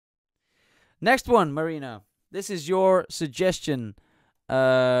Next one, Marina. This is your suggestion.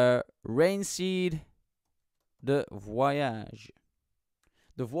 ReinXeed, the Voyage.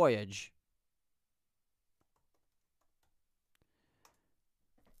 The Voyage.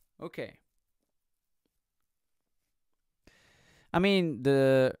 Okay. I mean,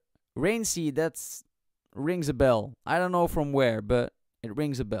 the ReinXeed, that's rings a bell. I don't know from where, but it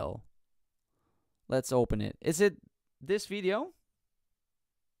rings a bell. Let's open it. Is it this video?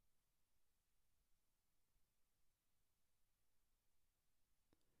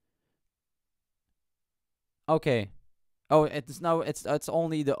 Okay. Oh, it's now it's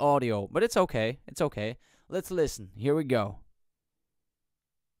only the audio, but it's okay. It's okay. Let's listen. Here we go.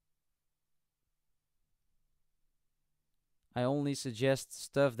 I only suggest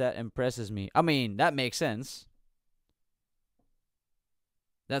stuff that impresses me. I mean, that makes sense.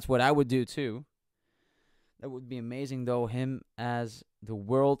 That's what I would do too. That would be amazing though, him as the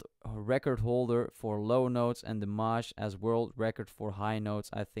world record holder for low notes and Dimash as world record for high notes.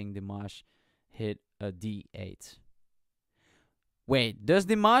 I think Dimash hit a D8. Wait, does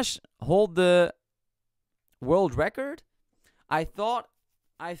Dimash hold the world record? I thought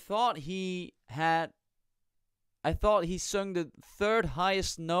he sung the third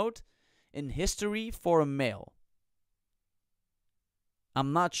highest note in history for a male.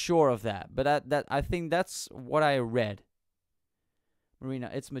 I'm not sure of that, but I think that's what I read.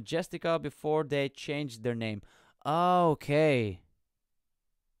 Marina, it's MAJESTICA before they changed their name. Okay.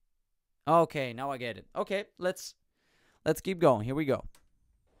 Okay, now I get it. Okay, let's keep going. Here we go.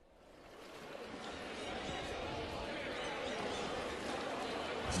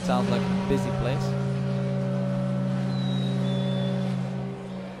 Sounds like a busy place.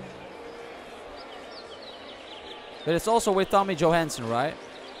 But it's also with Tommy Johansson, right?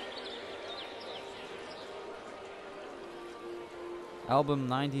 Album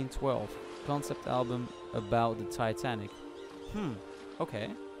 1912. Concept album about the Titanic.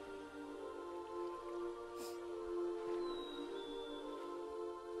 Okay.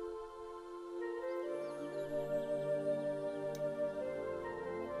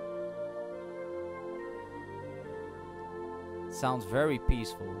 Sounds very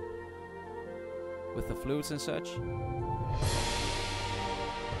peaceful. With the flutes and such.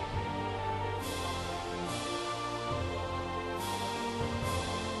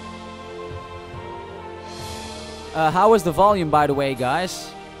 How is the volume, by the way,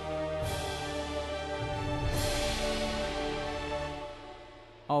 guys?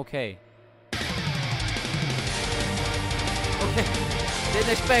 Okay. Okay.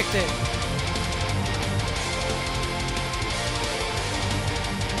 Didn't expect it.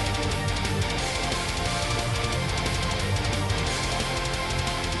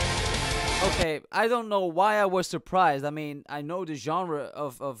 Okay, I don't know why I was surprised. I mean, I know the genre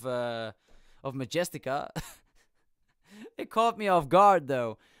of MAJESTICA. It caught me off guard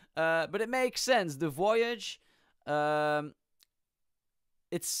though, but it makes sense. The Voyage, it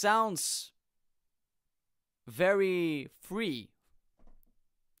sounds very free.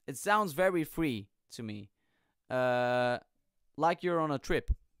 It sounds very free to me, like you're on a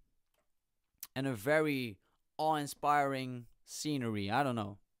trip, and a very awe-inspiring scenery. I don't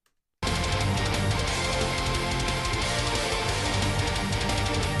know.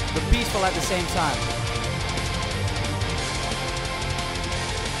 But peaceful at the same time.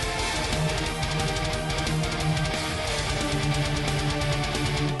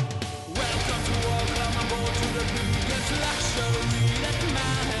 Welcome aboard to the biggest luxury that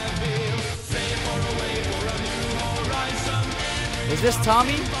man have built. Sail far away for a new horizon. Is this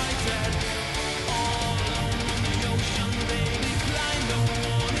Tommy?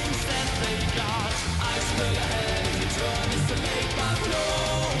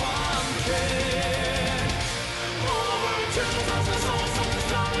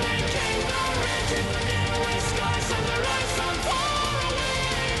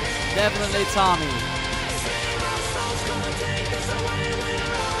 Definitely Tommy.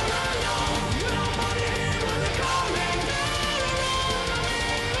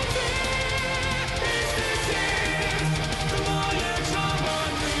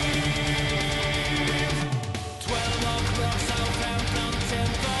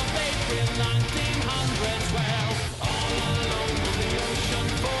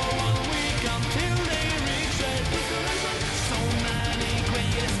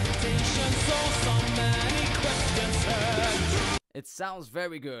 It sounds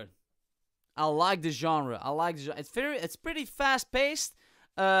very good. I like the genre. I like the genre. It's pretty fast paced,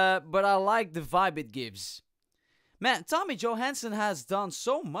 but I like the vibe it gives. Man, Tommy Johansson has done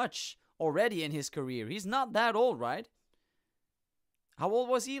so much already in his career. He's not that old, right? How old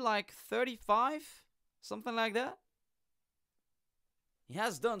was he? Like 35? Something like that? He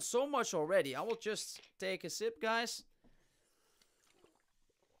has done so much already. I will just take a sip, guys.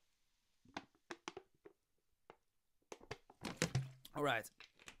 Alright.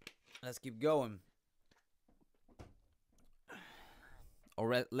 Let's keep going.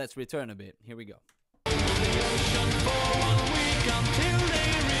 Or let's return a bit. Here we go.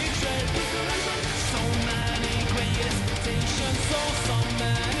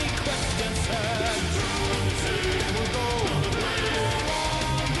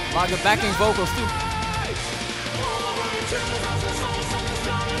 Like the backing vocals too.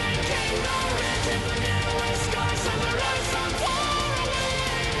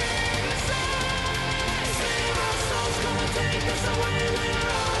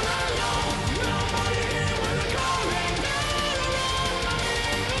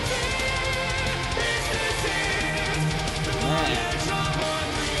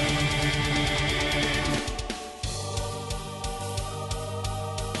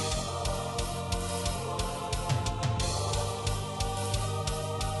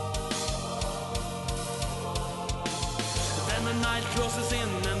 The night closes in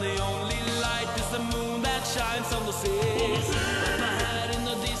and the only light is the moon that shines on the sea. Ahead in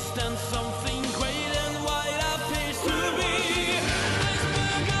the distance something great and white appears to be.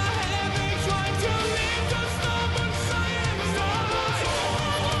 Iceberg ahead, they try to lift us up and silence.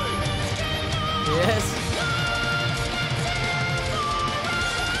 Yes.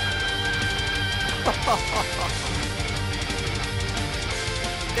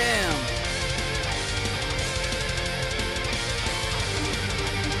 Damn.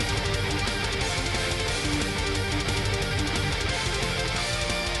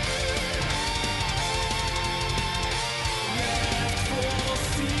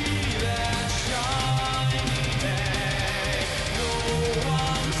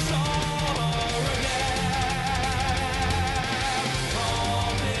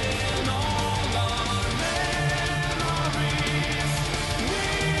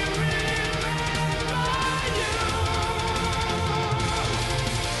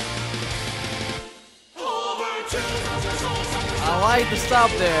 I like the stop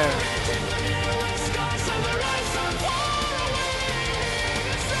there.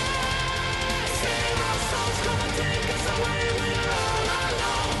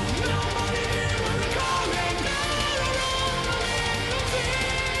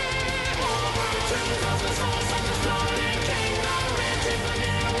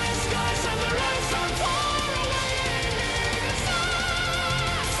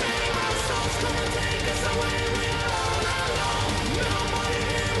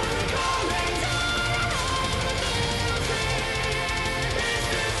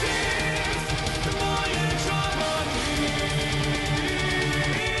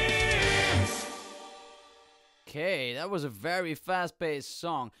 Okay, that was a very fast-paced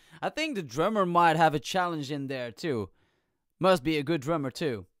song. I think the drummer might have a challenge in there too. Must be a good drummer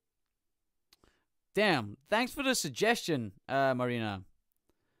too. Damn, thanks for the suggestion, Marina.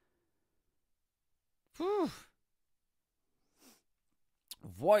 Whew.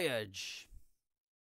 Voyage.